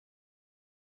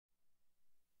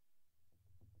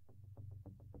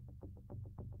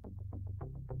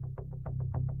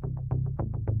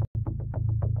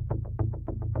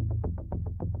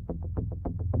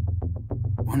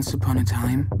Once upon a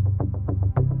time,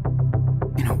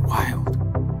 in a wild,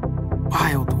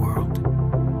 wild world,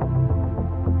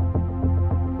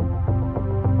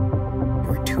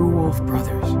 there were two wolf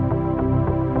brothers.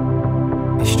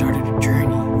 They started a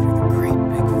journey through the great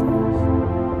big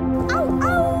forest. Ow,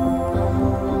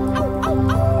 ow! Ow, ow,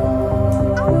 ow!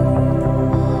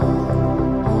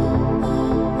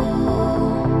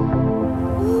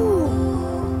 Ow!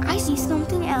 Ooh, I see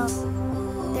something else.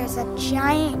 There's a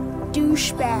giant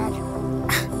douchebag.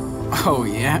 Oh,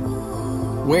 yeah?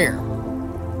 Where?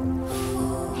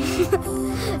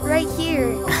 Right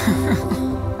here.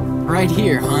 Right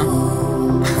here, huh?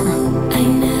 I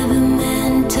never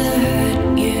meant to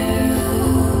hurt you.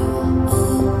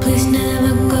 Please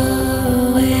never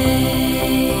go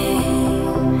away.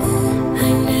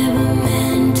 I never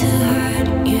meant to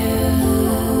hurt you.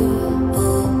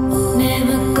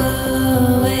 Never go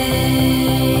away.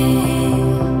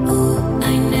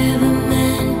 I never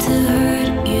meant to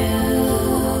hurt you.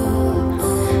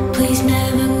 Please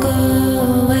never go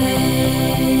away.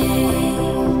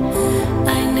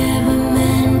 I never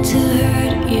meant to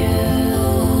hurt you.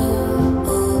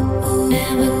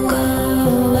 Never go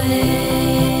away.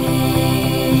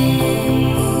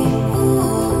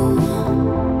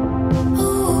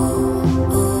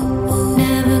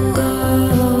 Never go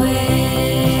away.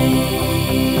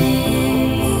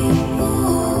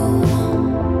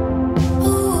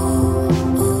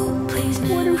 Please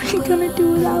What are never we gonna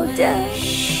do without Dad?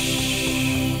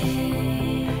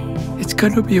 It's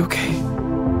gonna be okay.